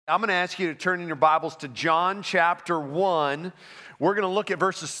I'm going to ask you to turn in your Bibles to John chapter 1. We're going to look at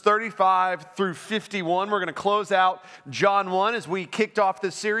verses 35 through 51. We're going to close out John 1 as we kicked off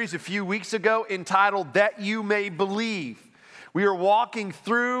this series a few weeks ago entitled, That You May Believe. We are walking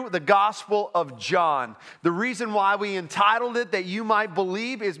through the Gospel of John. The reason why we entitled it That You Might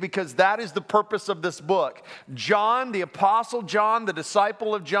Believe is because that is the purpose of this book. John, the Apostle John, the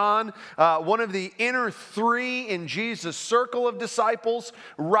disciple of John, one of the inner three in Jesus' circle of disciples,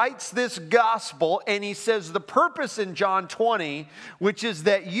 writes this gospel, and he says the purpose in John 20, which is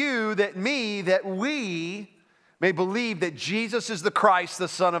that you, that me, that we may believe that Jesus is the Christ, the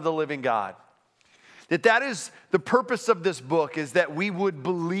Son of the living God. That is the purpose of this book, is that we would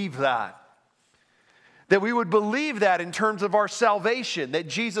believe that. That we would believe that in terms of our salvation, that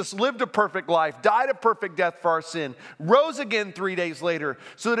Jesus lived a perfect life, died a perfect death for our sin, rose again 3 days later,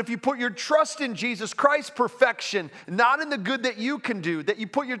 so that if you put your trust in Jesus Christ's perfection, not in the good that you can do, that you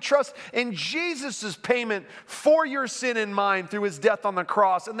put your trust in Jesus' payment for your sin and mine through his death on the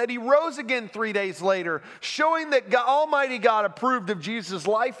cross, and that he rose again 3 days later, showing that Almighty God approved of Jesus'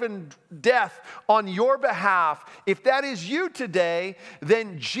 life and death on your behalf. If that is you today,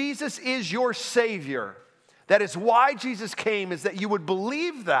 then Jesus is your Savior. That is why Jesus came, is that you would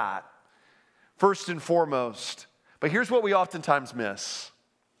believe that first and foremost. But here's what we oftentimes miss.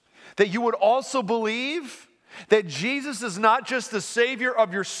 That you would also believe that Jesus is not just the Savior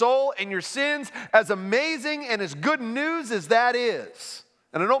of your soul and your sins, as amazing and as good news as that is.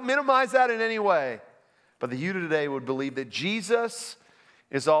 And I don't minimize that in any way. But that you today would believe that Jesus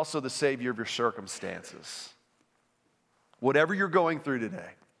is also the Savior of your circumstances. Whatever you're going through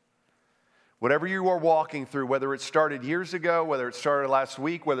today, whatever you are walking through, whether it started years ago, whether it started last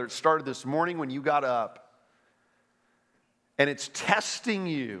week, whether it started this morning when you got up, and it's testing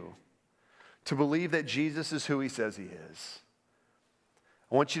you to believe that Jesus is who he says he is.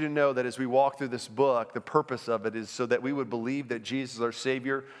 I want you to know that as we walk through this book, the purpose of it is so that we would believe that Jesus is our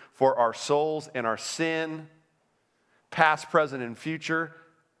Savior for our souls and our sin, past, present, and future.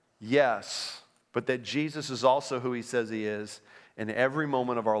 Yes, but that Jesus is also who he says he is in every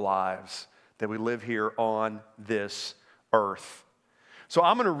moment of our lives that we live here on this earth. So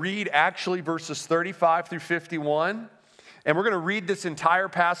I'm going to read actually verses 35 through 51. And we're going to read this entire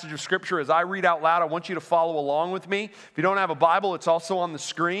passage of Scripture. As I read out loud, I want you to follow along with me. If you don't have a Bible, it's also on the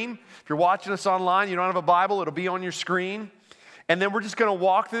screen. If you're watching us online, you don't have a Bible, it'll be on your screen. And then we're just going to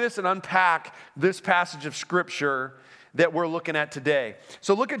walk through this and unpack this passage of Scripture that we're looking at today.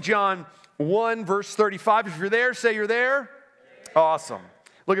 So look at John 1, verse 35. If you're there, say you're there. Awesome.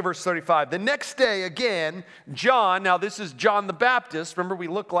 Look at verse 35. The next day, again, John, now this is John the Baptist. Remember, we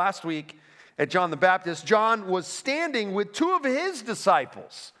looked last week at John the Baptist. John was standing with two of his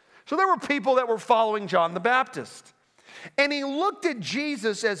disciples. So there were people that were following John the Baptist. And he looked at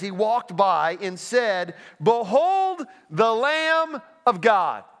Jesus as he walked by and said, "Behold the Lamb of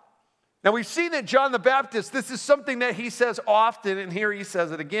God." Now we've seen that John the Baptist, this is something that he says often, and here he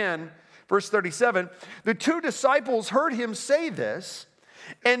says it again. Verse 37, the two disciples heard him say this,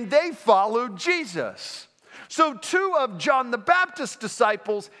 and they followed Jesus. So two of John the Baptist's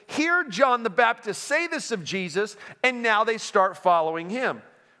disciples hear John the Baptist say this of Jesus, and now they start following him.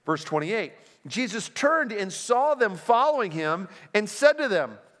 Verse 28, Jesus turned and saw them following him and said to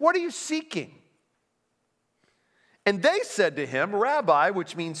them, "What are you seeking?" And they said to him, "Rabbi,"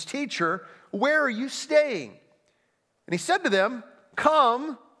 which means teacher, "where are you staying?" And he said to them,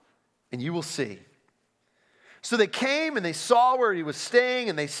 "Come and you will see." So they came and they saw where he was staying,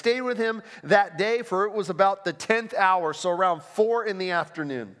 and they stayed with him that day, for it was about the 10th hour, so around 4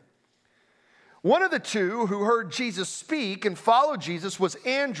 p.m. One of the two who heard Jesus speak and followed Jesus was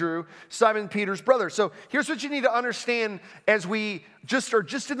Andrew, Simon Peter's brother. So here's what you need to understand as we are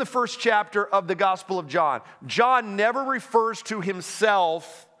just in the first chapter of the Gospel of John. John never refers to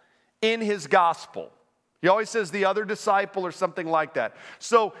himself in his gospel. He always says the other disciple or something like that.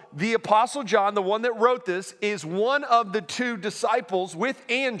 So the Apostle John, the one that wrote this, is one of the two disciples with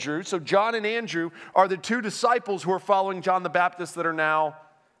Andrew. So John and Andrew are the two disciples who are following John the Baptist that are now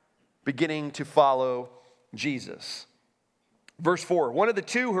beginning to follow Jesus. Verse 4, one of the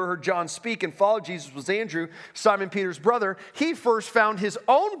two who heard John speak and followed Jesus was Andrew, Simon Peter's brother. He first found his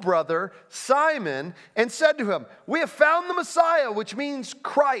own brother, Simon, and said to him, "We have found the Messiah," which means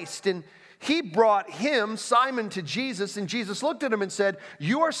Christ. And he brought him, Simon, to Jesus, and Jesus looked at him and said,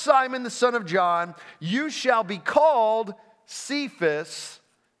 "You are Simon, the son of John. You shall be called Cephas,"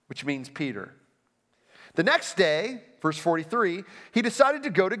 which means Peter. The next day, verse 43, he decided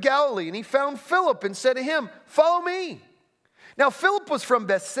to go to Galilee, and he found Philip and said to him, "Follow me." Now Philip was from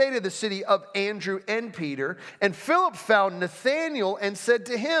Bethsaida, the city of Andrew and Peter, and Philip found Nathanael and said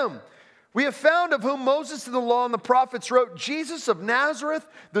to him, "We have found of whom Moses in the law and the prophets wrote, Jesus of Nazareth,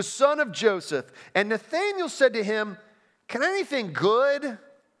 the son of Joseph." And Nathanael said to him, "Can anything good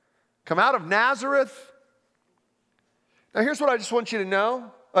come out of Nazareth?" Now here's what I just want you to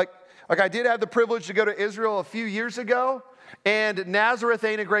know. Like I did have the privilege to go to Israel a few years ago, and Nazareth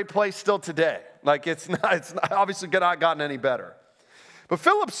ain't a great place still today. Like it's not obviously not gotten any better. But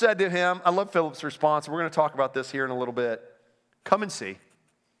Philip said to him, I love Philip's response. We're going to talk about this here in a little bit. Come and see.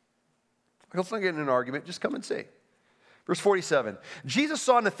 Let's not get in an argument. Just come and see. Verse 47. Jesus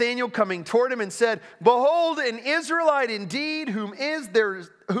saw Nathanael coming toward him and said, "Behold, an Israelite indeed,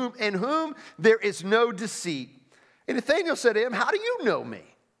 in whom there is no deceit." And Nathanael said to him, "How do you know me?"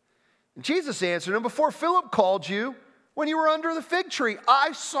 And Jesus answered him, "Before Philip called you, when you were under the fig tree,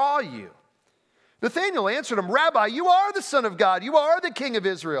 I saw you." Nathanael answered him, "Rabbi, you are the Son of God. You are the King of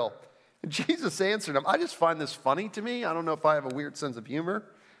Israel." And Jesus answered him, I just find this funny to me. I don't know if I have a weird sense of humor.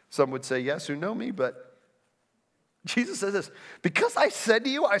 Some would say yes who know me, but Jesus says this, "Because I said to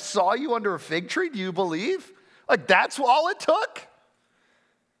you, I saw you under a fig tree, do you believe?" Like that's all it took?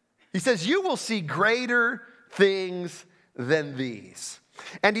 He says, "You will see greater things than these."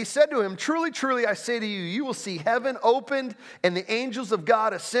 And he said to him, "Truly, truly, I say to you, you will see heaven opened and the angels of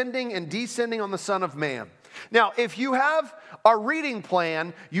God ascending and descending on the Son of Man." Now, if you have our reading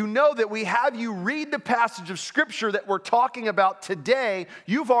plan, you know that we have you read the passage of Scripture that we're talking about today.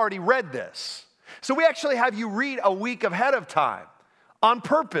 You've already read this. So we actually have you read a week ahead of time on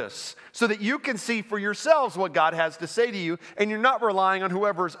purpose so that you can see for yourselves what God has to say to you and you're not relying on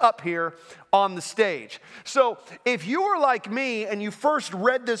whoever's up here on the stage. So if you were like me and you first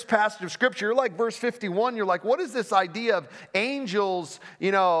read this passage of Scripture, you're like verse 51, you're like, what is this idea of angels,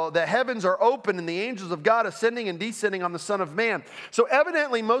 the heavens are open and the angels of God ascending and descending on the Son of Man? So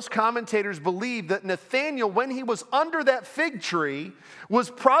evidently most commentators believe that Nathanael, when he was under that fig tree, was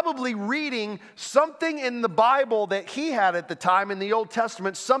probably reading something in the Bible that he had at the time in the Old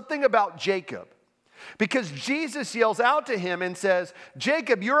Testament, something about Jacob. Because Jesus yells out to him and says,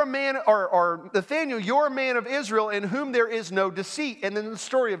 "Jacob, you're a man," or Nathanael, "you're a man of Israel in whom there is no deceit." And then the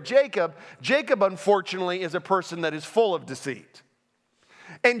story of Jacob, unfortunately is a person that is full of deceit.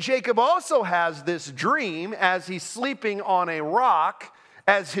 And Jacob also has this dream as he's sleeping on a rock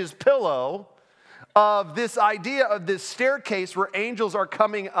as his pillow of this idea of this staircase where angels are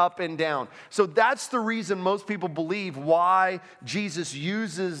coming up and down. So that's the reason most people believe why Jesus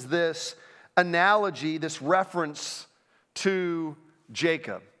uses this analogy, this reference to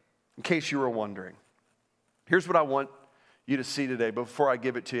Jacob, in case you were wondering. Here's what I want you to see today. Before I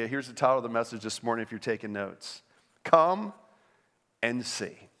give it to you, here's the title of the message this morning if you're taking notes. Come and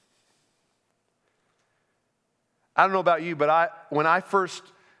see. I don't know about you, but when I first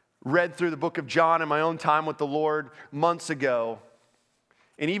read through the book of John in my own time with the Lord months ago,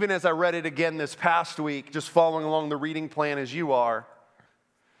 and even as I read it again this past week, just following along the reading plan as you are,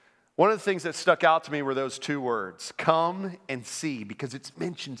 one of the things that stuck out to me were those two words, come and see, because it's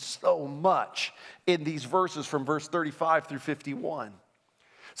mentioned so much in these verses from verse 35 through 51.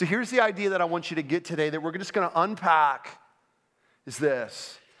 So here's the idea that I want you to get today that we're just going to unpack is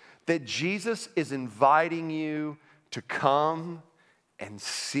this, that Jesus is inviting you to come and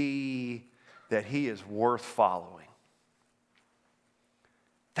see that he is worth following.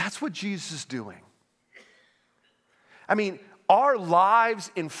 That's what Jesus is doing. I mean, our lives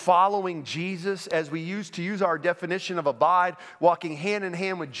in following Jesus, as we used to use our definition of abide, walking hand in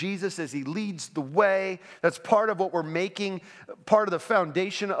hand with Jesus as he leads the way, that's part of what we're making, part of the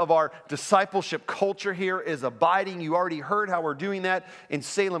foundation of our discipleship culture here is abiding. You already heard how we're doing that in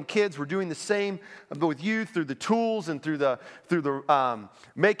Salem Kids. We're doing the same with you through the tools and through the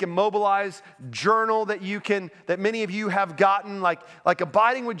Make and Mobilize journal that many of you have gotten, like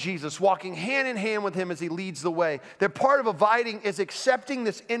abiding with Jesus, walking hand in hand with him as he leads the way. That part of abiding is accepting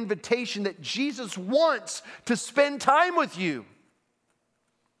this invitation that Jesus wants to spend time with you.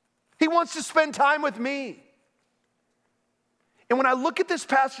 He wants to spend time with me. And when I look at this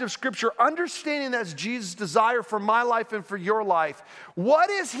passage of Scripture, understanding that's Jesus' desire for my life and for your life, what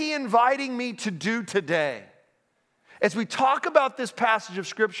is he inviting me to do today? As we talk about this passage of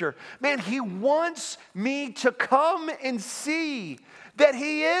Scripture, man, he wants me to come and see that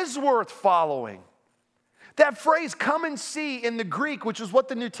he is worth following. That phrase, come and see, in the Greek, which is what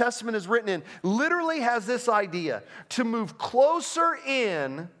the New Testament is written in, literally has this idea, to move closer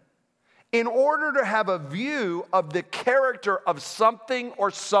in order to have a view of the character of something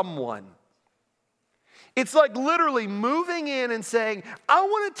or someone. It's like literally moving in and saying, I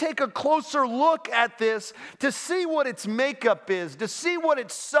want to take a closer look at this to see what its makeup is, to see what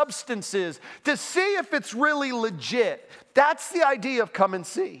its substance is, to see if it's really legit. That's the idea of come and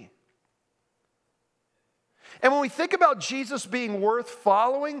see. And when we think about Jesus being worth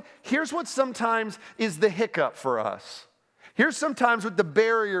following, here's what sometimes is the hiccup for us. Here's sometimes what the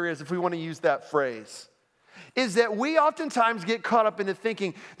barrier is, if we want to use that phrase, is that we oftentimes get caught up into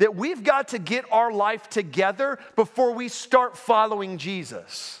thinking that we've got to get our life together before we start following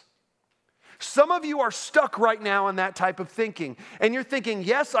Jesus. Some of you are stuck right now in that type of thinking. And you're thinking,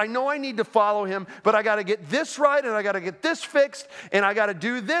 yes, I know I need to follow him, but I got to get this right, and I got to get this fixed, and I got to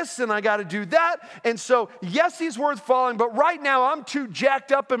do this, and I got to do that. And so, yes, he's worth following, but right now I'm too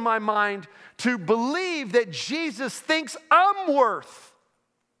jacked up in my mind to believe that Jesus thinks I'm worth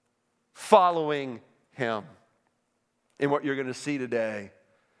following him. And what you're going to see today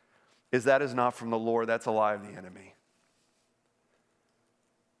is that is not from the Lord. That's a lie of the enemy.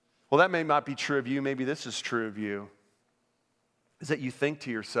 Well, that may not be true of you. Maybe this is true of you. Is that you think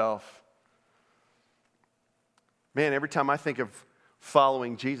to yourself, man, every time I think of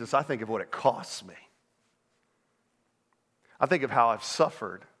following Jesus, I think of what it costs me. I think of how I've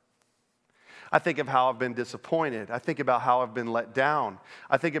suffered. I think of how I've been disappointed. I think about how I've been let down.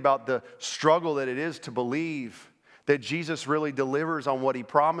 I think about the struggle that it is to believe that Jesus really delivers on what he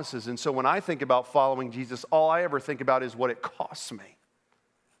promises. And so when I think about following Jesus, all I ever think about is what it costs me.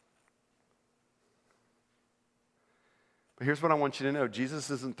 But here's what I want you to know. Jesus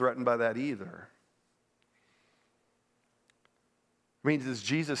isn't threatened by that either. I mean, does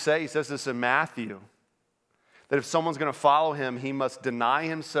Jesus say, he says this in Matthew, that if someone's going to follow him, he must deny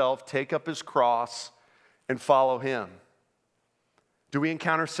himself, take up his cross, and follow him. Do we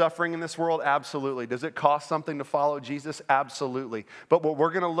encounter suffering in this world? Absolutely. Does it cost something to follow Jesus? Absolutely. But what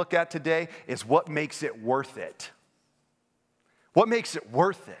we're going to look at today is what makes it worth it. What makes it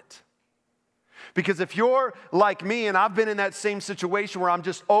worth it? Because if you're like me, and I've been in that same situation where I'm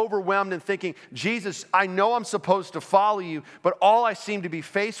just overwhelmed and thinking, Jesus, I know I'm supposed to follow you, but all I seem to be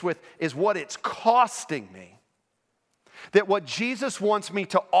faced with is what it's costing me. That what Jesus wants me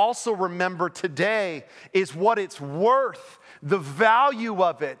to also remember today is what it's worth, the value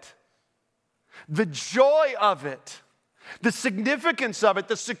of it, the joy of it, the significance of it,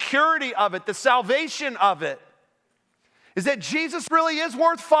 the security of it, the salvation of it, is that Jesus really is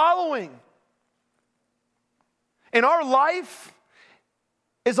worth following. And our life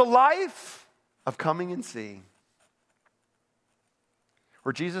is a life of coming and seeing.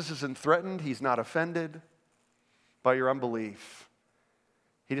 Where Jesus isn't threatened, he's not offended by your unbelief.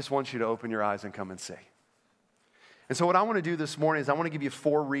 He just wants you to open your eyes and come and see. And so what I want to do this morning is I want to give you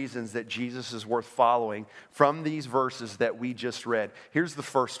 4 reasons that Jesus is worth following from these verses that we just read. Here's the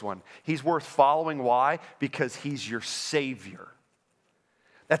first one. He's worth following. Why? Because he's your Savior.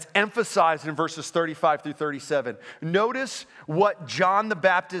 That's emphasized in verses 35 through 37. Notice what John the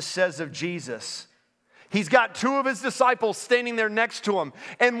Baptist says of Jesus. He's got 2 of his disciples standing there next to him.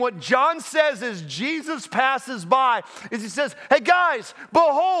 And what John says as Jesus passes by is he says, hey guys,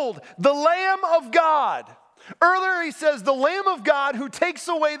 behold, the Lamb of God. Earlier he says, the Lamb of God who takes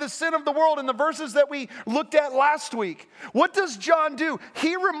away the sin of the world in the verses that we looked at last week. What does John do?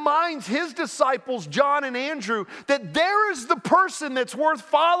 He reminds his disciples, John and Andrew, that there is the person that's worth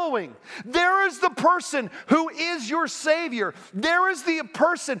following. There is the person who is your Savior. There is the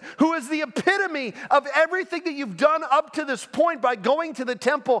person who is the epitome of everything that you've done up to this point by going to the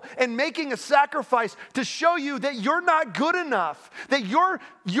temple and making a sacrifice to show you that you're not good enough, that your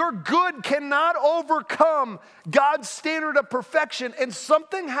good cannot overcome God's standard of perfection, and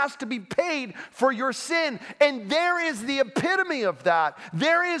something has to be paid for your sin. And there is the epitome of that.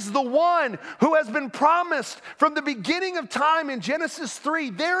 There is the one who has been promised from the beginning of time in Genesis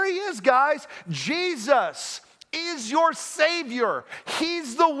 3. There he is, guys. Jesus is your Savior.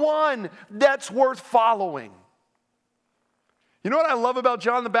 He's the one that's worth following. You know what I love about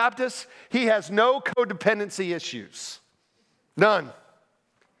John the Baptist? He has no codependency issues. None.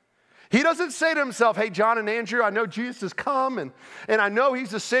 He doesn't say to himself, hey, John and Andrew, I know Jesus has come and I know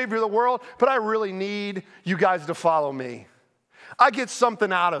he's the Savior of the world, but I really need you guys to follow me. I get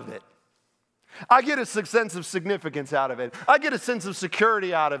something out of it. I get a sense of significance out of it. I get a sense of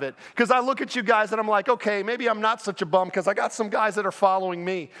security out of it because I look at you guys and I'm like, okay, maybe I'm not such a bum because I got some guys that are following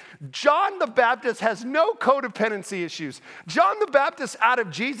me. John the Baptist has no codependency issues. John the Baptist, out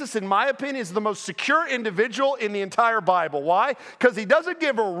of Jesus, in my opinion, is the most secure individual in the entire Bible. Why? Because he doesn't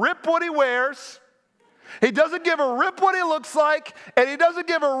give a rip what he wears. He doesn't give a rip what he looks like, and he doesn't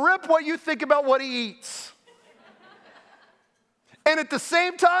give a rip what you think about what he eats. And at the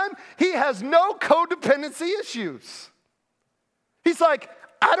same time, he has no codependency issues. He's like,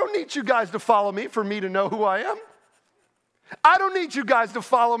 I don't need you guys to follow me for me to know who I am. I don't need you guys to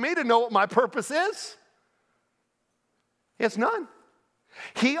follow me to know what my purpose is. He has none.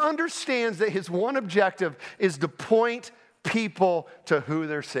 He understands that his one objective is to point people to who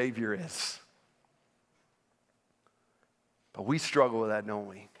their Savior is. But we struggle with that, don't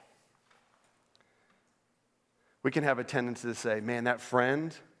we? We can have a tendency to say, man, that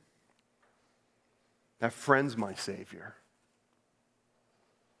friend's my Savior.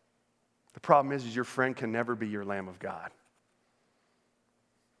 The problem is your friend can never be your Lamb of God.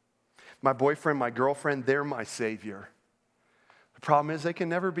 My boyfriend, my girlfriend, they're my Savior. The problem is they can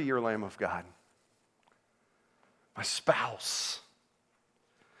never be your Lamb of God. My spouse.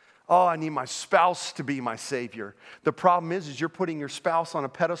 Oh, I need my spouse to be my Savior. The problem is you're putting your spouse on a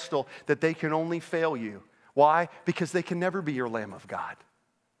pedestal that they can only fail you. Why? Because they can never be your Lamb of God.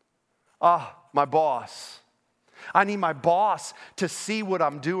 My boss. I need my boss to see what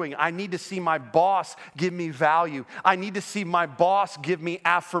I'm doing. I need to see my boss give me value. I need to see my boss give me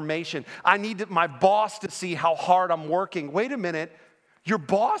affirmation. I need my boss to see how hard I'm working. Wait a minute. Your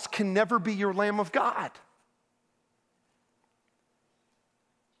boss can never be your Lamb of God.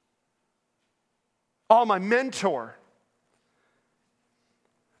 My mentor.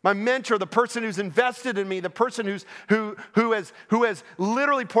 My mentor, the person who's invested in me, the person who has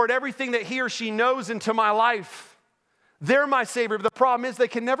literally poured everything that he or she knows into my life. They're my Savior. But the problem is they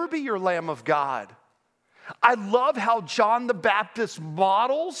can never be your Lamb of God. I love how John the Baptist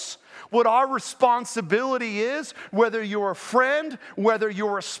models what our responsibility is, whether you're a friend, whether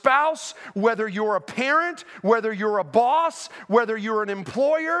you're a spouse, whether you're a parent, whether you're a boss, whether you're an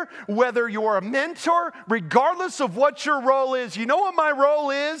employer, whether you're a mentor, regardless of what your role is. You know what my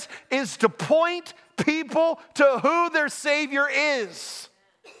role is to point people to who their Savior is.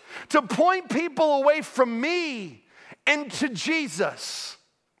 To point people away from me and to Jesus.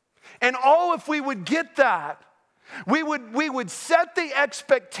 And if we would get that, we would set the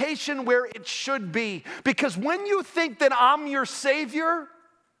expectation where it should be. Because when you think that I'm your Savior,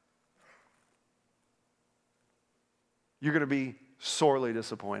 you're going to be sorely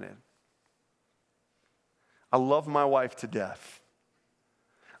disappointed. I love my wife to death.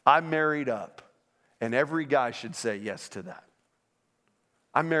 I'm married up, and every guy should say yes to that.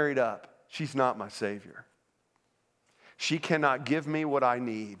 I'm married up. She's not my Savior. She cannot give me what I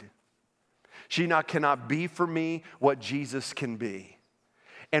need. She cannot be for me what Jesus can be.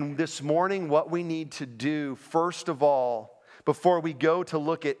 And this morning, what we need to do, first of all, before we go to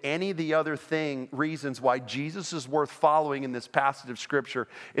look at any of the other reasons why Jesus is worth following in this passage of Scripture,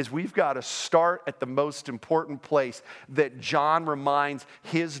 is we've got to start at the most important place that John reminds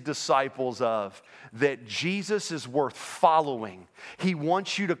his disciples of, that Jesus is worth following. He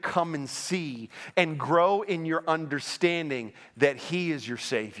wants you to come and see and grow in your understanding that he is your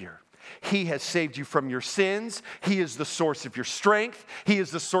Savior. He has saved you from your sins. He is the source of your strength. He is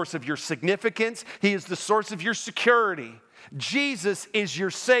the source of your significance. He is the source of your security. Jesus is your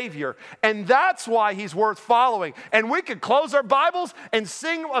Savior, and that's why he's worth following. And we could close our Bibles and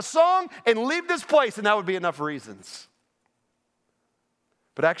sing a song and leave this place, and that would be enough reasons.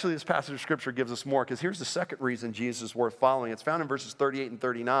 But actually, this passage of Scripture gives us more, because here's the second reason Jesus is worth following. It's found in verses 38 and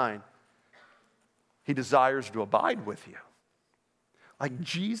 39. He desires to abide with you. Like,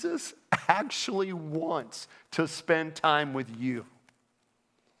 Jesus actually wants to spend time with you.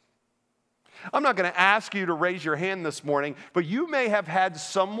 I'm not going to ask you to raise your hand this morning, but you may have had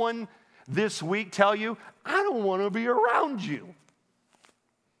someone this week tell you, I don't want to be around you.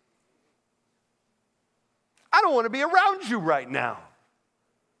 I don't want to be around you right now.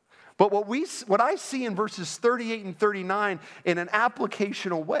 But what I see in verses 38 and 39 in an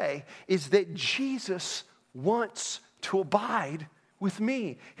applicational way is that Jesus wants to abide with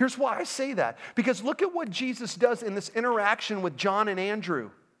me. Here's why I say that. Because look at what Jesus does in this interaction with John and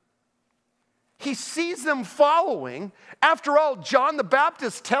Andrew. He sees them following. After all, John the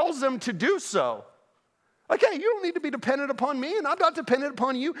Baptist tells them to do so. Like, hey, you don't need to be dependent upon me, and I'm not dependent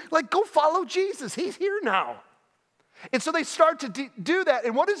upon you. Like, go follow Jesus. He's here now. And so they start to do that.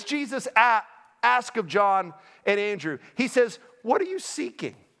 And what does Jesus ask of John and Andrew? He says, what are you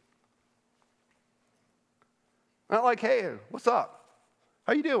seeking? Not like, hey, what's up?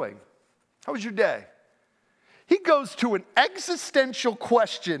 How you doing? How was your day? He goes to an existential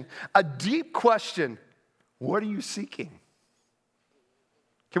question, a deep question. What are you seeking?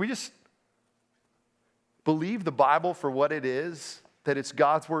 Can we just believe the Bible for what it is? That it's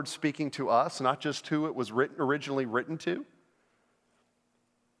God's word speaking to us, not just who it was originally written to?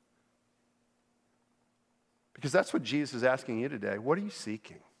 Because that's what Jesus is asking you today. What are you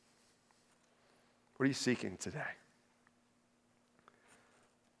seeking? What are you seeking today?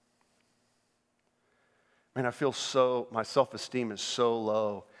 Man, I feel my self-esteem is so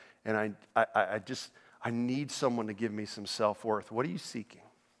low, and I need someone to give me some self-worth. What are you seeking?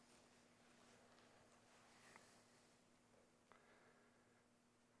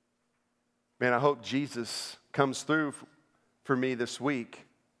 Man, I hope Jesus comes through for me this week.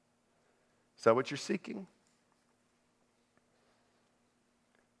 Is that what you're seeking?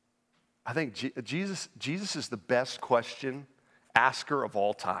 I think Jesus is the best question asker of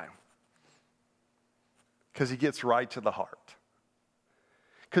all time. Because he gets right to the heart.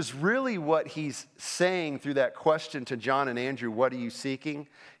 Because really what he's saying through that question to John and Andrew, what are you seeking?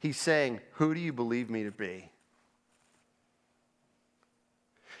 He's saying, who do you believe me to be?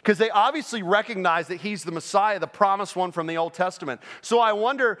 Because they obviously recognize that he's the Messiah, the promised one from the Old Testament. So I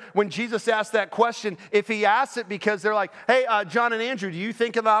wonder when Jesus asked that question, if he asked it because they're like, hey, John and Andrew, do you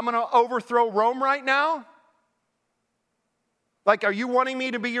think that I'm going to overthrow Rome right now? Like, are you wanting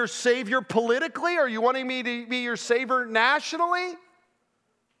me to be your savior politically? Or are you wanting me to be your savior nationally?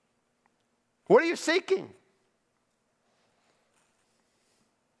 What are you seeking?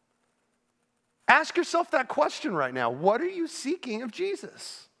 Ask yourself that question right now. What are you seeking of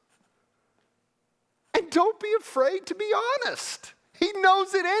Jesus? And don't be afraid to be honest. He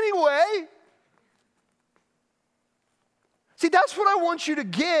knows it anyway. See, that's what I want you to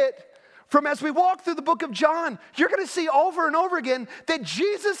get from as we walk through the book of John. You're going to see over and over again that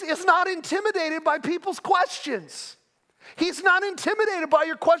Jesus is not intimidated by people's questions. He's not intimidated by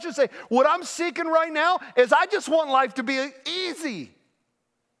your questions. Say, what I'm seeking right now is I just want life to be easy.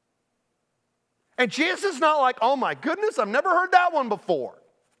 And Jesus is not like, oh my goodness, I've never heard that one before.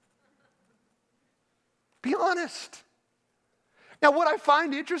 Be honest. Now, what I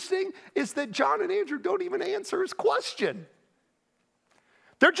find interesting is that John and Andrew don't even answer his question.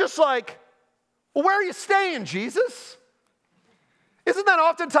 They're just like, well, where are you staying, Jesus? Isn't that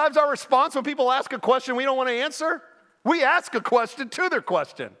oftentimes our response when people ask a question we don't want to answer? We ask a question to their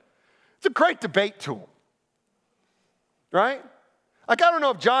question. It's a great debate tool, right? Like, I don't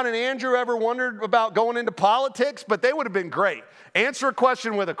know if John and Andrew ever wondered about going into politics, but they would have been great. Answer a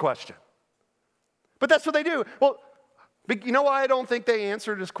question with a question. But that's what they do. Well, you know why I don't think they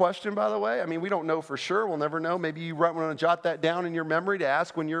answered his question, by the way? I mean, we don't know for sure. We'll never know. Maybe you want to jot that down in your memory to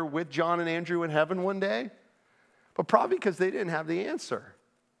ask when you're with John and Andrew in heaven one day. But probably because they didn't have the answer.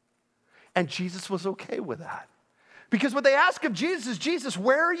 And Jesus was okay with that. Because what they ask of Jesus is, Jesus,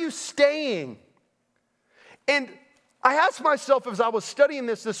 where are you staying? And I asked myself as I was studying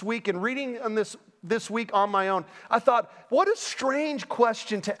this week and reading on this week on my own, I thought, what a strange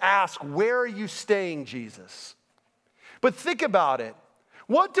question to ask. Where are you staying, Jesus? But think about it.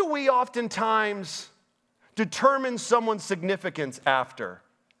 What do we oftentimes determine someone's significance after?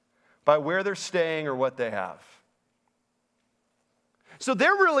 By where they're staying or what they have. So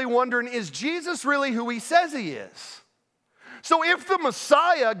they're really wondering, is Jesus really who he says he is? So if the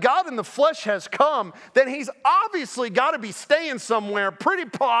Messiah, God in the flesh, has come, then he's obviously got to be staying somewhere pretty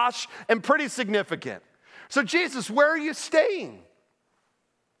posh and pretty significant. So Jesus, where are you staying?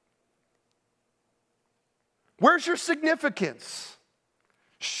 Where's your significance?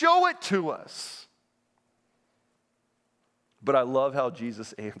 Show it to us. But I love how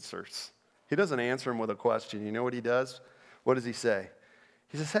Jesus answers. He doesn't answer him with a question. You know what he does? What does he say?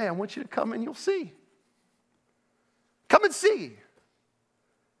 He says, hey, I want you to come and you'll see. Come and see.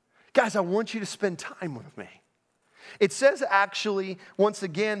 Guys, I want you to spend time with me. It says actually, once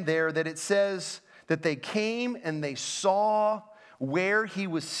again there, that it says that they came and they saw where he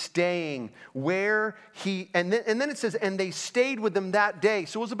was staying, and then it says, and they stayed with him that day.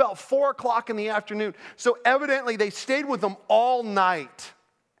 So it was about 4 o'clock in the afternoon. So evidently they stayed with him all night.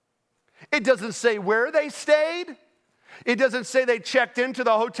 It doesn't say where they stayed. It doesn't say they checked into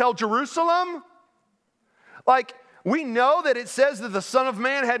the Hotel Jerusalem. Like, we know that it says that the Son of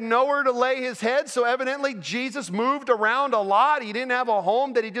Man had nowhere to lay his head, so evidently Jesus moved around a lot. He didn't have a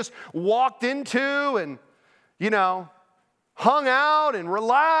home that he just walked into and, hung out and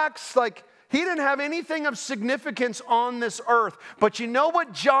relaxed. Like, he didn't have anything of significance on this earth. But you know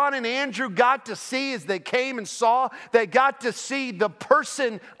what John and Andrew got to see as they came and saw? They got to see the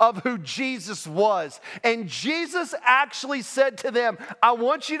person of who Jesus was. And Jesus actually said to them, I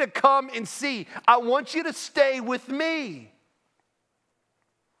want you to come and see. I want you to stay with me.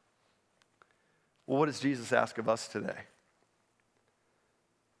 Well, what does Jesus ask of us today?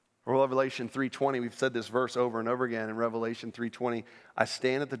 Revelation 3:20, we've said this verse over and over again in Revelation 3:20. I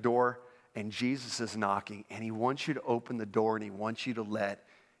stand at the door and Jesus is knocking and he wants you to open the door and he wants you to let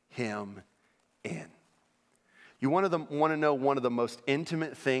him in. You want to know one of the most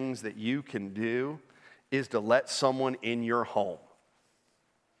intimate things that you can do is to let someone in your home.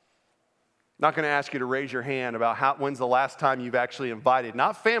 I'm not going to ask you to raise your hand about when's the last time you've actually invited,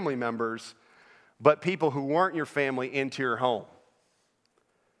 not family members, but people who weren't your family into your home.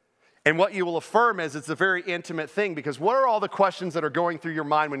 And what you will affirm is it's a very intimate thing, because what are all the questions that are going through your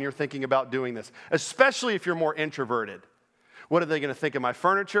mind when you're thinking about doing this, especially if you're more introverted? What are they going to think of my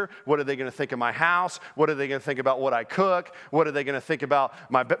furniture? What are they going to think of my house? What are they going to think about what I cook? What are they going to think about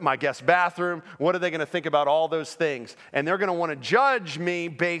my guest bathroom? What are they going to think about all those things? And they're going to want to judge me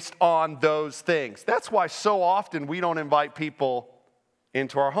based on those things. That's why so often we don't invite people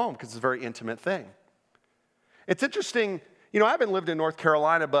into our home, because it's a very intimate thing. It's interesting. You know, I haven't lived in North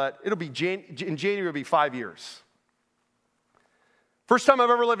Carolina, but in January it'll be 5 years. First time I've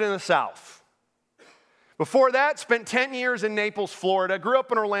ever lived in the South. Before that, spent 10 years in Naples, Florida. Grew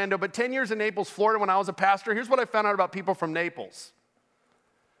up in Orlando, but 10 years in Naples, Florida when I was a pastor. Here's what I found out about people from Naples.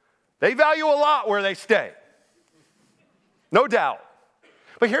 They value a lot where they stay. No doubt.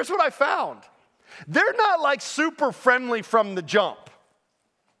 But here's what I found. They're not like super friendly from the jump.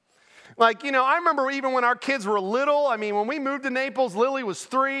 Like, you know, I remember even when our kids were little, I mean, when we moved to Naples, Lily was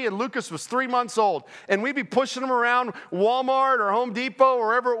 3 and Lucas was 3 months old. And we'd be pushing them around Walmart or Home Depot or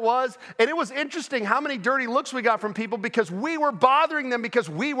wherever it was. And it was interesting how many dirty looks we got from people because we were bothering them because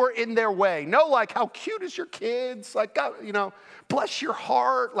we were in their way. No, like, how cute is your kids? Like, God, you know, bless your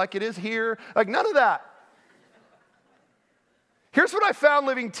heart like it is here. Like, none of that. Here's what I found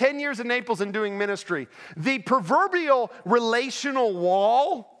living 10 years in Naples and doing ministry. The proverbial relational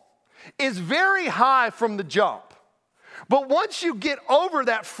wall is very high from the jump. But once you get over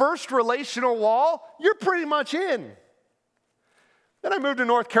that first relational wall, you're pretty much in. Then I moved to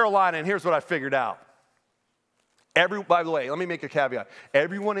North Carolina, and here's what I figured out. By the way, let me make a caveat.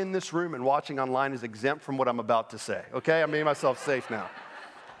 Everyone in this room and watching online is exempt from what I'm about to say, okay? I made myself safe now.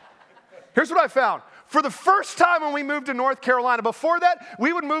 Here's what I found. For the first time when we moved to North Carolina, before that,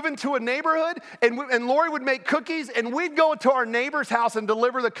 we would move into a neighborhood, and Lori would make cookies, and we'd go to our neighbor's house and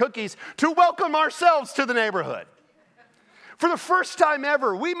deliver the cookies to welcome ourselves to the neighborhood. For the first time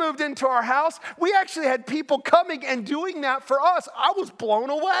ever, we moved into our house. We actually had people coming and doing that for us. I was blown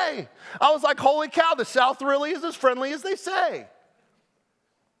away. I was like, holy cow, the South really is as friendly as they say.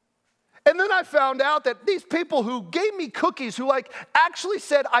 And then I found out that these people who gave me cookies, who like actually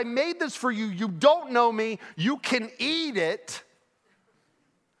said, I made this for you, you don't know me, you can eat it,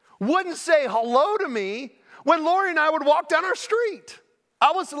 wouldn't say hello to me when Lori and I would walk down our street.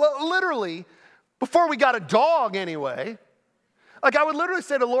 I was literally, before we got a dog anyway, like I would literally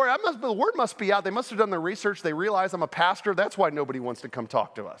say to Lori, the word must be out. They must have done their research. They realize I'm a pastor. That's why nobody wants to come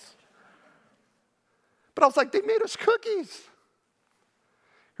talk to us. But I was like, they made us cookies.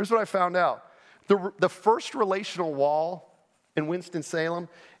 Here's what I found out. The first relational wall in Winston-Salem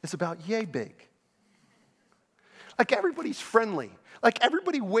is about yay big. Like everybody's friendly. Like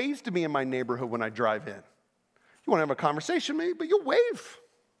everybody waves to me in my neighborhood when I drive in. You want to have a conversation with me, but you'll wave.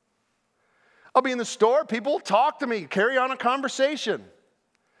 I'll be in the store, people talk to me, carry on a conversation.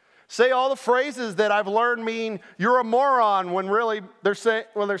 Say all the phrases that I've learned mean you're a moron when really they're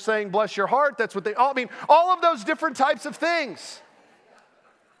saying bless your heart. That's what they all mean. All of those different types of things.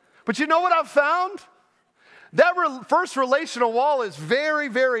 But you know what I've found? That first relational wall is very,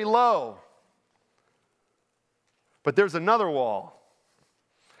 very low. But there's another wall,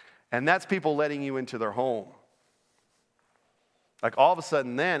 and that's people letting you into their home. Like all of a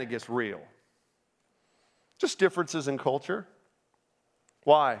sudden then it gets real. Just differences in culture.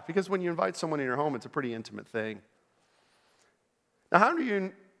 Why? Because when you invite someone in your home, it's a pretty intimate thing. Now, how do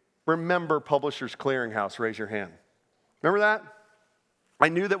you remember Publishers Clearinghouse? Raise your hand. Remember that? I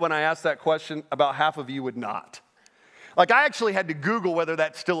knew that when I asked that question, about half of you would not. Like, I actually had to Google whether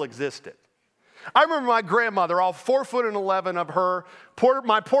that still existed. I remember my grandmother, all 4'11" of her,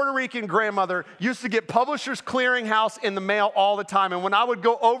 my Puerto Rican grandmother, used to get Publishers Clearinghouse in the mail all the time. And when I would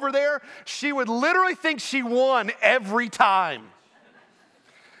go over there, she would literally think she won every time.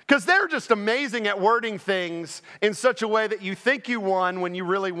 Because they're just amazing at wording things in such a way that you think you won when you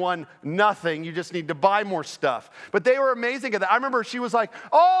really won nothing. You just need to buy more stuff. But they were amazing at that. I remember she was like,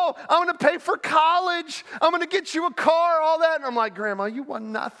 oh, I'm going to pay for college. I'm going to get you a car, all that. And I'm like, Grandma, you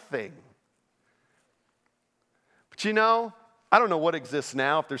won nothing. But you know, I don't know what exists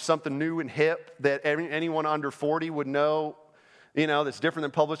now. If there's something new and hip that anyone under 40 would know, you know, that's different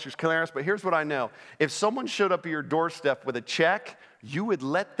than Publishers Clearinghouse. But here's what I know. If someone showed up at your doorstep with a check, you would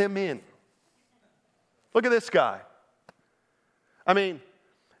let them in. Look at this guy. I mean,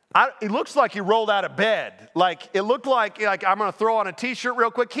 It looks like he rolled out of bed. Like, it looked like I'm going to throw on a t-shirt real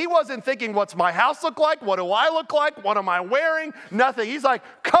quick. He wasn't thinking, what's my house look like? What do I look like? What am I wearing? Nothing. He's like,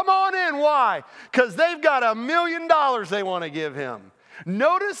 come on in. Why? Because they've got $1 million they want to give him.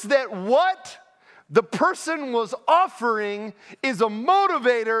 Notice that what the person was offering is a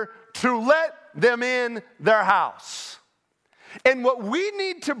motivator to let them in their house. And what we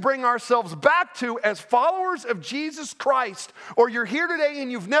need to bring ourselves back to as followers of Jesus Christ, or you're here today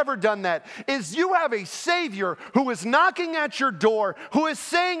and you've never done that, is you have a Savior who is knocking at your door, who is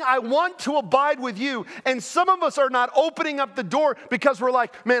saying, I want to abide with you. And some of us are not opening up the door because we're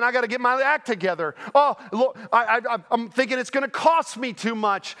like, man, I got to get my act together. Oh, look, I'm thinking it's going to cost me too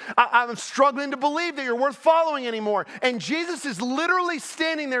much. I'm struggling to believe that you're worth following anymore. And Jesus is literally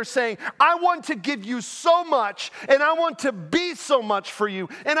standing there saying, I want to give you so much, and I want to be so much for you,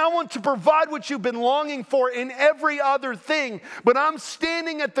 and I want to provide what you've been longing for in every other thing. But I'm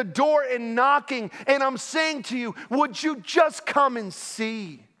standing at the door and knocking, and I'm saying to you, would you just come and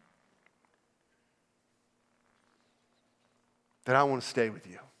see that I want to stay with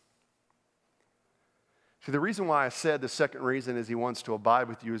you? See, the reason why I said the second reason is he wants to abide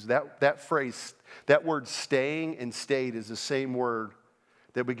with you is that phrase, that word staying and stayed is the same word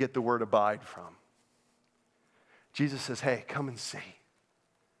that we get the word abide from. Jesus says, hey, come and see.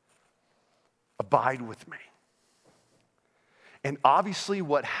 Abide with me. And obviously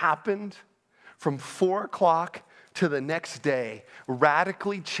what happened from 4 o'clock to the next day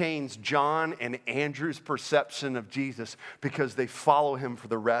radically changed John and Andrew's perception of Jesus because they follow him for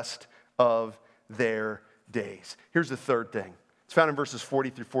the rest of their days. Here's the third thing. It's found in verses 40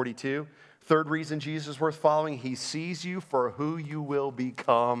 through 42. Third reason Jesus is worth following, he sees you for who you will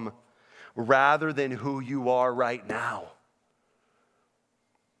become, rather than who you are right now.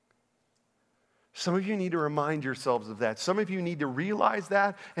 Some of you need to remind yourselves of that. Some of you need to realize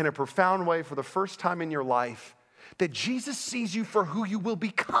that in a profound way for the first time in your life, that Jesus sees you for who you will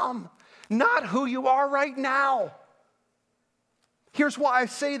become, not who you are right now. Here's why I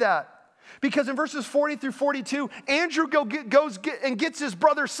say that. Because in verses 40 through 42, Andrew goes and gets his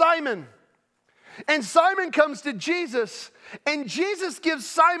brother Simon. And Simon comes to Jesus, and Jesus gives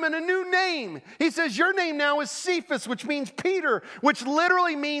Simon a new name. He says, your name now is Cephas, which means Peter, which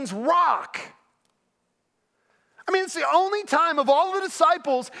literally means rock. I mean, it's the only time of all the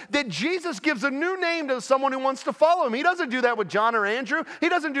disciples that Jesus gives a new name to someone who wants to follow him. He doesn't do that with John or Andrew. He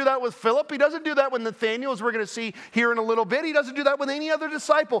doesn't do that with Philip. He doesn't do that with Nathanael, as we're going to see here in a little bit. He doesn't do that with any other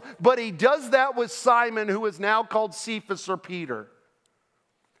disciple. But he does that with Simon, who is now called Cephas or Peter.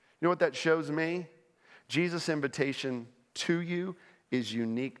 You know what that shows me? Jesus' invitation to you is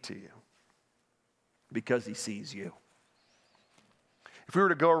unique to you because he sees you. If we were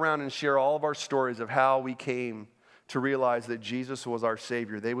to go around and share all of our stories of how we came to realize that Jesus was our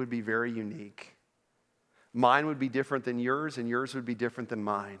Savior, they would be very unique. Mine would be different than yours, and yours would be different than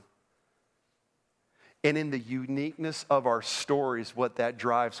mine. And in the uniqueness of our stories, what that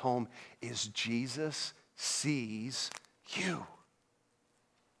drives home is Jesus sees you.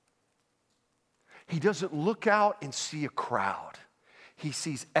 He doesn't look out and see a crowd. He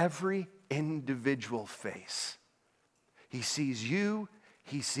sees every individual face. He sees you,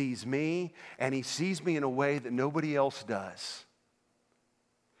 he sees me, and he sees me in a way that nobody else does.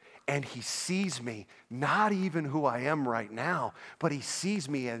 And he sees me, not even who I am right now, but he sees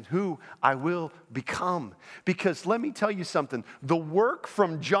me and who I will become. Because let me tell you something, the work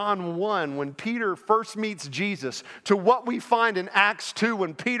from John 1, when Peter first meets Jesus, to what we find in Acts 2,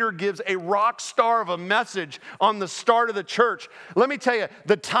 when Peter gives a rock star of a message on the start of the church, let me tell you,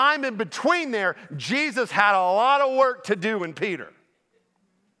 the time in between there, Jesus had a lot of work to do in Peter.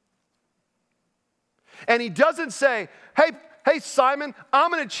 And he doesn't say, hey, Simon, I'm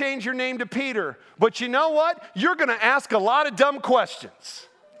going to change your name to Peter. But you know what? You're going to ask a lot of dumb questions.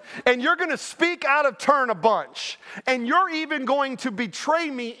 And you're going to speak out of turn a bunch. And you're even going to betray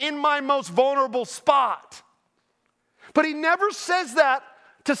me in my most vulnerable spot. But he never says that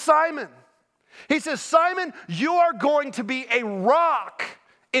to Simon. He says, Simon, you are going to be a rock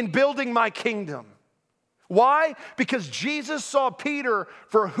in building my kingdom. Why? Because Jesus saw Peter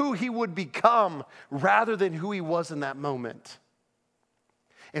for who he would become rather than who he was in that moment.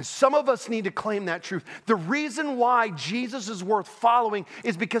 And some of us need to claim that truth. The reason why Jesus is worth following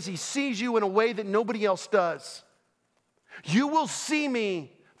is because he sees you in a way that nobody else does. You will see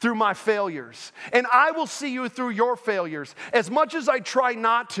me through my failures, and I will see you through your failures, as much as I try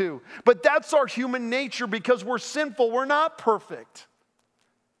not to. But that's our human nature because we're sinful. We're not perfect.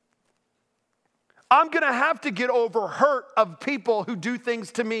 I'm going to have to get over hurt of people who do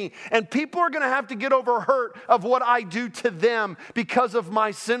things to me. And people are going to have to get over hurt of what I do to them because of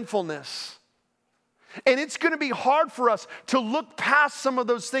my sinfulness. And it's going to be hard for us to look past some of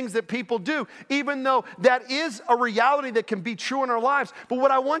those things that people do, even though that is a reality that can be true in our lives. But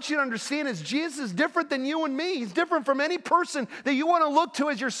what I want you to understand is Jesus is different than you and me. He's different from any person that you want to look to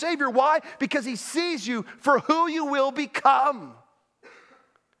as your Savior. Why? Because he sees you for who you will become.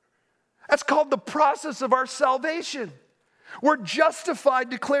 That's called the process of our salvation. We're justified,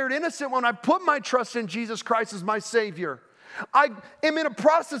 declared innocent when I put my trust in Jesus Christ as my Savior. I am in a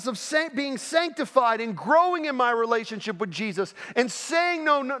process of being sanctified and growing in my relationship with Jesus and saying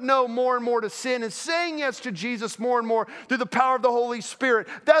no more and more to sin and saying yes to Jesus more and more through the power of the Holy Spirit.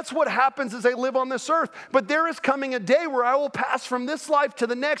 That's what happens as I live on this earth. But there is coming a day where I will pass from this life to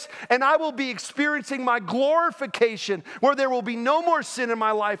the next, and I will be experiencing my glorification, where there will be no more sin in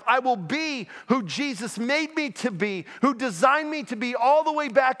my life. I will be who Jesus made me to be, who designed me to be all the way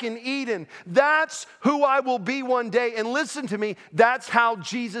back in Eden. That's who I will be one day. And listen to me, that's how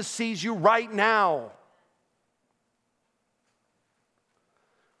Jesus sees you right now.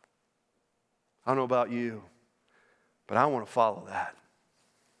 I don't know about you, but I want to follow that.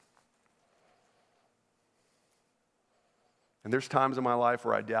 And there's times in my life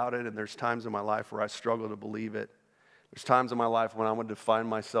where I doubt it, and there's times in my life where I struggle to believe it. There's times in my life when I want to define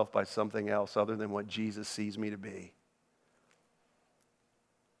myself by something else other than what Jesus sees me to be.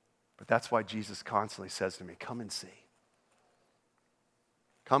 But that's why Jesus constantly says to me, come and see.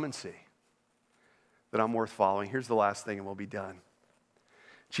 Come and see that I'm worth following. Here's the last thing and we'll be done.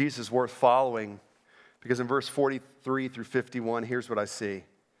 Jesus is worth following because in verse 43 through 51, here's what I see.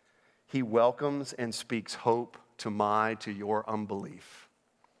 He welcomes and speaks hope to your unbelief.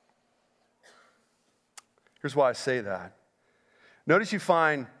 Here's why I say that. Notice you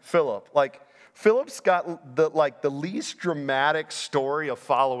find Philip. Philip's got the least dramatic story of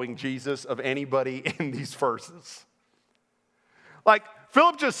following Jesus of anybody in these verses.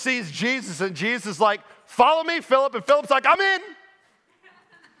 Philip just sees Jesus, and Jesus is like, follow me, Philip. And Philip's like, I'm in.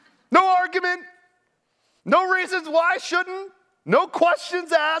 No argument. No reasons why I shouldn't. No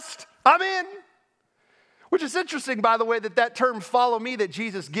questions asked. I'm in. Which is interesting, by the way, that term follow me that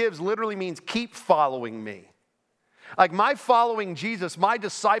Jesus gives literally means keep following me. My following Jesus, my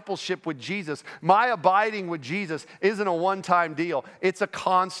discipleship with Jesus, my abiding with Jesus isn't a one-time deal. It's a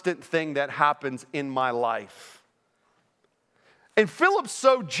constant thing that happens in my life. And Philip's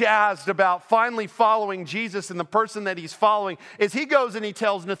so jazzed about finally following Jesus and the person that he's following is he goes and he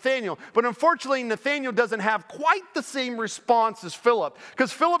tells Nathanael. But unfortunately, Nathanael doesn't have quite the same response as Philip.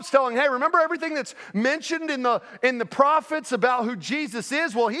 Because Philip's telling, hey, remember everything that's mentioned in the prophets about who Jesus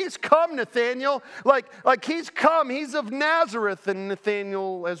is? Well, he's come, Nathanael. He's come. He's of Nazareth. And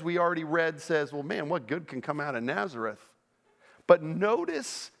Nathanael, as we already read, says, well, man, what good can come out of Nazareth? But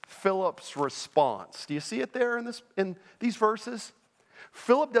notice Philip's response. Do you see it there in these verses?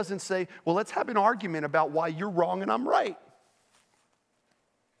 Philip doesn't say, well, let's have an argument about why you're wrong and I'm right.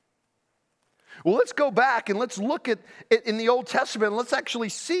 Well, let's go back and let's look at it in the Old Testament and let's actually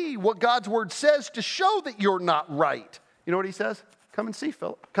see what God's word says to show that you're not right. You know what he says? Come and see,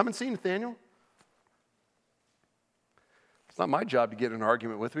 Philip. Come and see, Nathanael. It's not my job to get in an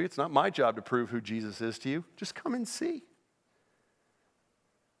argument with you. It's not my job to prove who Jesus is to you. Just come and see.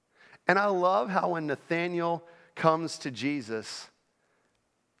 And I love how when Nathanael comes to Jesus,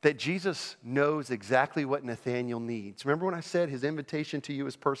 that Jesus knows exactly what Nathanael needs. Remember when I said his invitation to you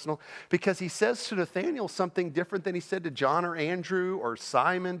is personal? Because he says to Nathanael something different than he said to John or Andrew or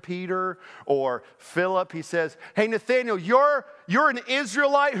Simon Peter or Philip. He says, hey, Nathanael, you're an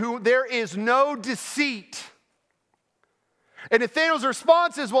Israelite who there is no deceit. And Nathanael's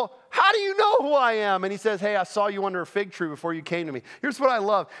response is, well, how do you know who I am? And he says, hey, I saw you under a fig tree before you came to me. Here's what I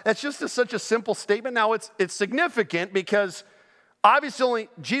love. That's just such a simple statement. Now, it's significant because obviously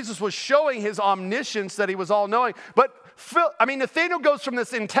Jesus was showing his omniscience that he was all-knowing. But Nathanael goes from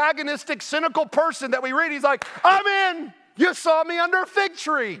this antagonistic, cynical person that we read. He's like, I'm in. You saw me under a fig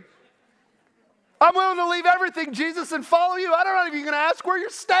tree. I'm willing to leave everything, Jesus, and follow you. I don't know if you're going to ask where you're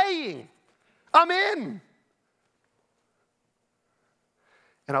staying. I'm in.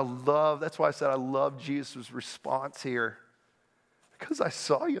 And that's why I said I love Jesus' response here. Because I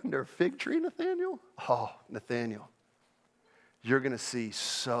saw you under a fig tree, Nathanael. Oh, Nathanael, you're going to see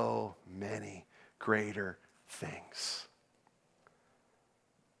so many greater things.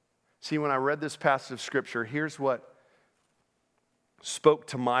 See, when I read this passage of Scripture, here's what spoke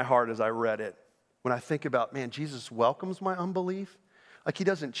to my heart as I read it. When I think about, man, Jesus welcomes my unbelief. He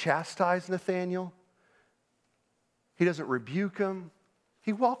doesn't chastise Nathanael. He doesn't rebuke him.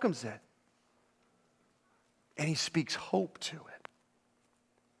 He welcomes it. and he speaks hope to it.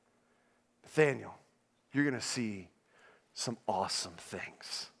 Nathaniel, you're going to see some awesome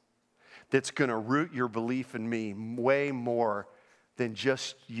things that's going to root your belief in me way more than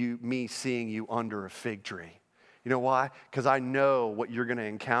just me seeing you under a fig tree. You know why? Because I know what you're going to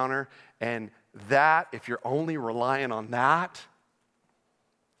encounter, and that, if you're only relying on that,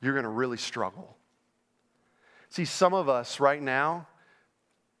 you're going to really struggle. See, some of us right now,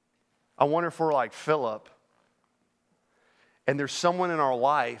 I wonder if we're like Philip, and there's someone in our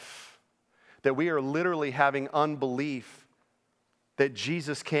life that we are literally having unbelief that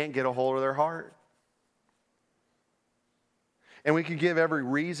Jesus can't get a hold of their heart. And we could give every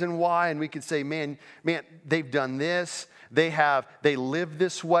reason why, and we could say, man, they've done this, they live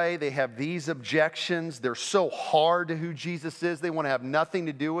this way, they have these objections, they're so hard to who Jesus is, they want to have nothing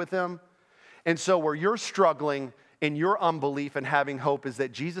to do with him. And so where you're struggling in your unbelief and having hope is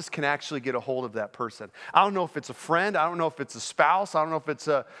that Jesus can actually get a hold of that person. I don't know if it's a friend, I don't know if it's a spouse, I don't know if it's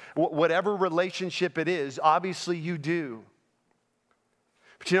whatever relationship it is, obviously you do.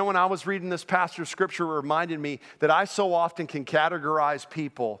 But you know, when I was reading this passage of scripture, it reminded me that I so often can categorize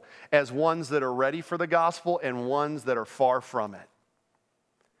people as ones that are ready for the gospel and ones that are far from it.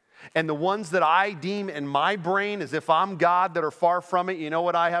 And the ones that I deem in my brain as if I'm God that are far from it, you know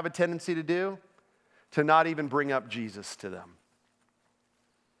what I have a tendency to do? To not even bring up Jesus to them.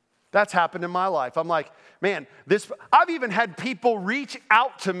 That's happened in my life. I'm like, man, I've even had people reach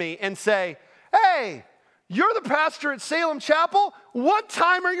out to me and say, hey, you're the pastor at Salem Chapel. What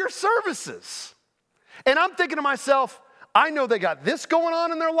time are your services? And I'm thinking to myself, I know they got this going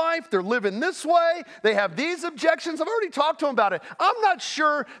on in their life. They're living this way. They have these objections. I've already talked to them about it. I'm not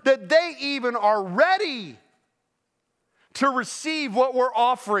sure that they even are ready to receive what we're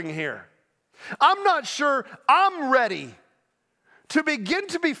offering here. I'm not sure I'm ready to begin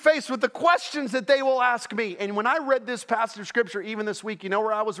to be faced with the questions that they will ask me. And when I read this passage of scripture, even this week, you know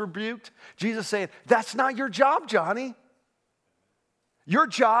where I was rebuked? Jesus saying, that's not your job, Johnny. Your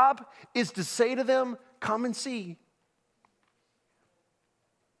job is to say to them, come and see.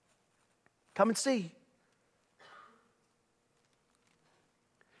 Come and see.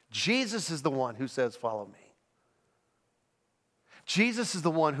 Jesus is the one who says, follow me. Jesus is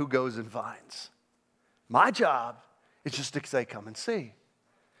the one who goes and finds. My job is just to say, come and see.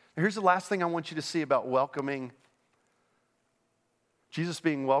 And here's the last thing I want you to see about welcoming. Jesus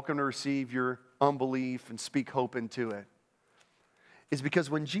being welcome to receive your unbelief and speak hope into it. Is because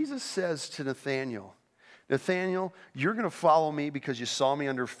when Jesus says to Nathaniel, Nathaniel, you're going to follow me because you saw me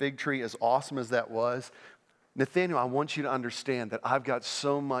under a fig tree, as awesome as that was. Nathaniel, I want you to understand that I've got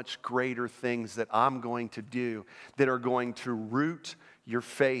so much greater things that I'm going to do that are going to root your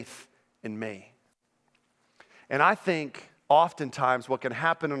faith in me. And I think oftentimes what can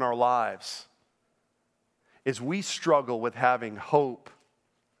happen in our lives is we struggle with having hope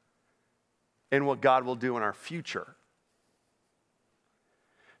in what God will do in our future.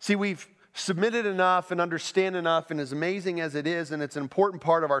 See, we've submitted enough and understand enough, and as amazing as it is, and it's an important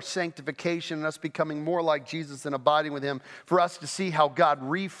part of our sanctification and us becoming more like Jesus and abiding with him, for us to see how God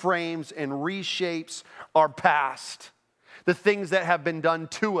reframes and reshapes our past. The things that have been done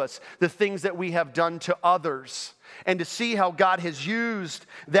to us, the things that we have done to others, and to see how God has used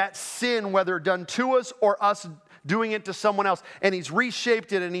that sin, whether done to us or us doing it to someone else, and he's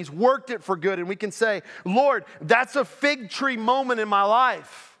reshaped it and he's worked it for good. And we can say, Lord, that's a fig tree moment in my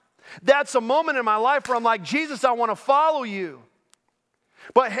life. That's a moment in my life where I'm like, Jesus, I want to follow you.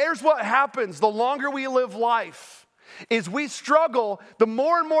 But here's what happens the longer we live life is we struggle, the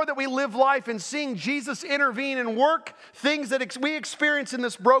more and more that we live life and seeing Jesus intervene and work things that we experience in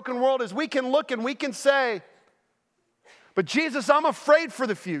this broken world, is we can look and we can say, but Jesus, I'm afraid for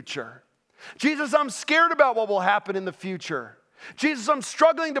the future. Jesus, I'm scared about what will happen in the future. Jesus, I'm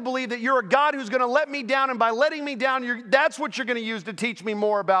struggling to believe that you're a God who's going to let me down, and by letting me down, that's what you're going to use to teach me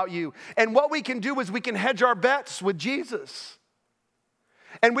more about you. And what we can do is we can hedge our bets with Jesus.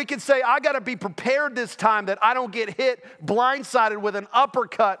 And we can say, I got to be prepared this time that I don't get hit blindsided with an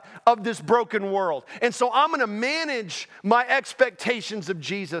uppercut of this broken world. And so I'm going to manage my expectations of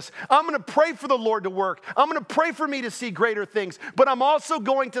Jesus. I'm going to pray for the Lord to work. I'm going to pray for me to see greater things. But I'm also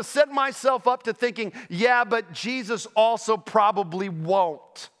going to set myself up to thinking, yeah, but Jesus also probably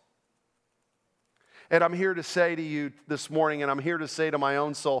won't. And I'm here to say to you this morning, and I'm here to say to my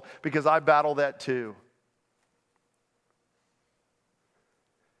own soul, because I battle that too,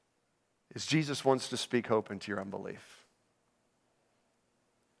 is Jesus wants to speak hope into your unbelief.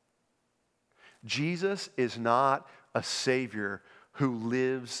 Jesus is not a Savior who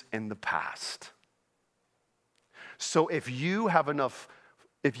lives in the past. So if you have enough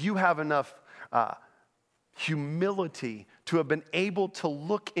humility to have been able to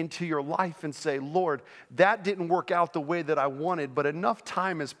look into your life and say, Lord, that didn't work out the way that I wanted, but enough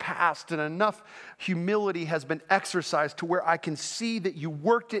time has passed and enough humility has been exercised to where I can see that you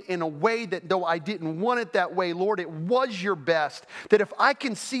worked it in a way that though I didn't want it that way, Lord, it was your best. That if I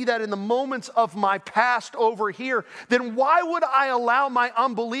can see that in the moments of my past over here, then why would I allow my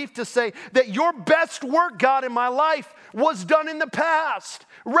unbelief to say that your best work, God, in my life was done in the past?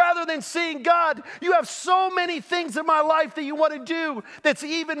 Rather than seeing, God, you have so many things in my life that you want to do that's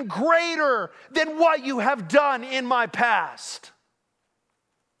even greater than what you have done in my past.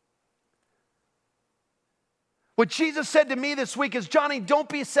 What Jesus said to me this week is, Johnny, don't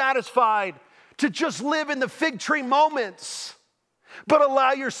be satisfied to just live in the fig tree moments, but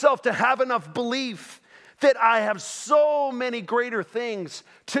allow yourself to have enough belief that I have so many greater things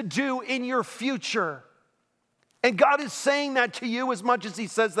to do in your future. And God is saying that to you as much as he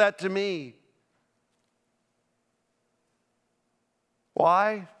says that to me.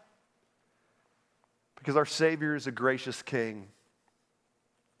 Why? Because our Savior is a gracious King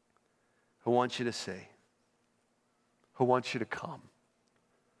who wants you to see, who wants you to come,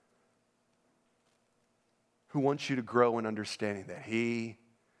 who wants you to grow in understanding that he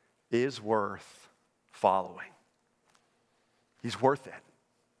is worth following. He's worth it.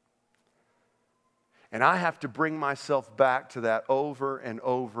 And I have to bring myself back to that over and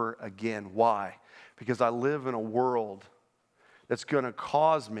over again. Why? Because I live in a world that's going to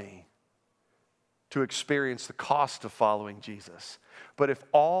cause me to experience the cost of following Jesus. But if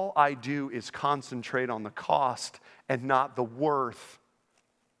all I do is concentrate on the cost and not the worth,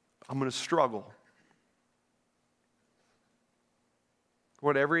 I'm going to struggle. I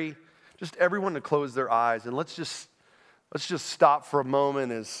want everyone to close their eyes, and let's just stop for a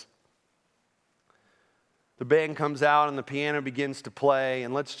moment as the band comes out and the piano begins to play,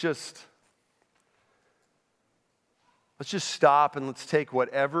 and let's just stop and let's take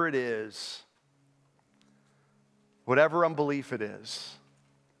whatever it is, whatever unbelief it is,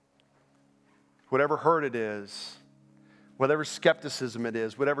 whatever hurt it is, whatever skepticism it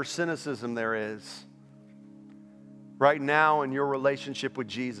is, whatever cynicism there is, right now in your relationship with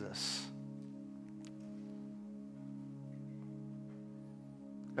Jesus.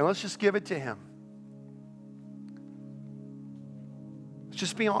 And let's just give it to him. Let's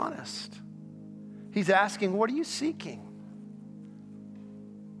just be honest. He's asking, what are you seeking?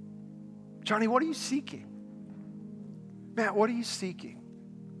 Johnny, what are you seeking? Matt, what are you seeking?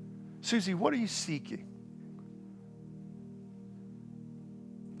 Susie, what are you seeking?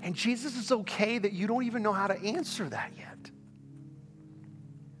 And Jesus is okay that you don't even know how to answer that yet.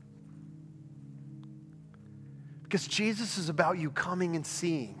 Because Jesus is about you coming and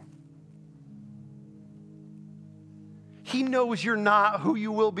seeing. He knows you're not who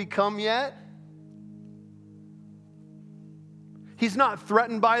you will become yet. He's not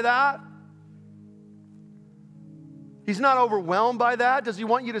threatened by that. He's not overwhelmed by that. Does he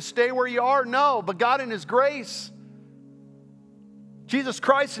want you to stay where you are? No, but God in his grace, Jesus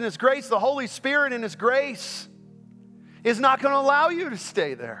Christ in his grace, the Holy Spirit in his grace is not going to allow you to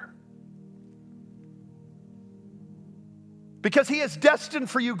stay there. Because he has destined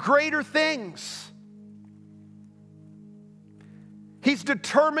for you greater things. He's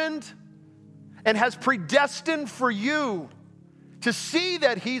determined and has predestined for you to see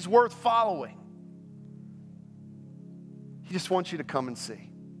that he's worth following. He just wants you to come and see.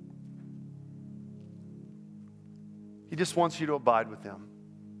 He just wants you to abide with him.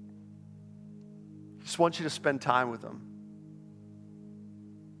 He just wants you to spend time with him.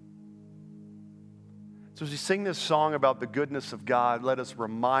 So as we sing this song about the goodness of God, let us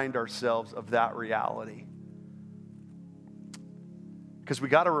remind ourselves of that reality. Because we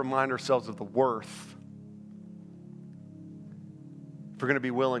got to remind ourselves of the worth if we're going to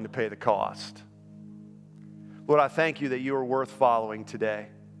be willing to pay the cost. Lord, I thank you that you are worth following today.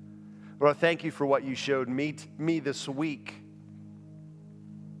 Lord, I thank you for what you showed me this week.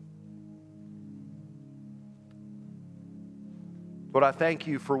 Lord, I thank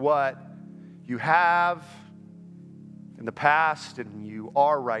you for what you have in the past and you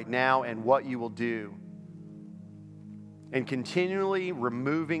are right now and what you will do. And continually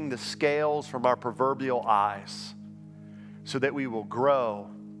removing the scales from our proverbial eyes so that we will grow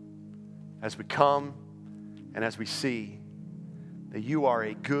as we come and as we see that you are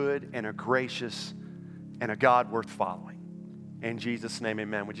a good and a gracious and a God worth following. In Jesus' name,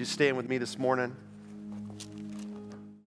 amen. Would you stand with me this morning?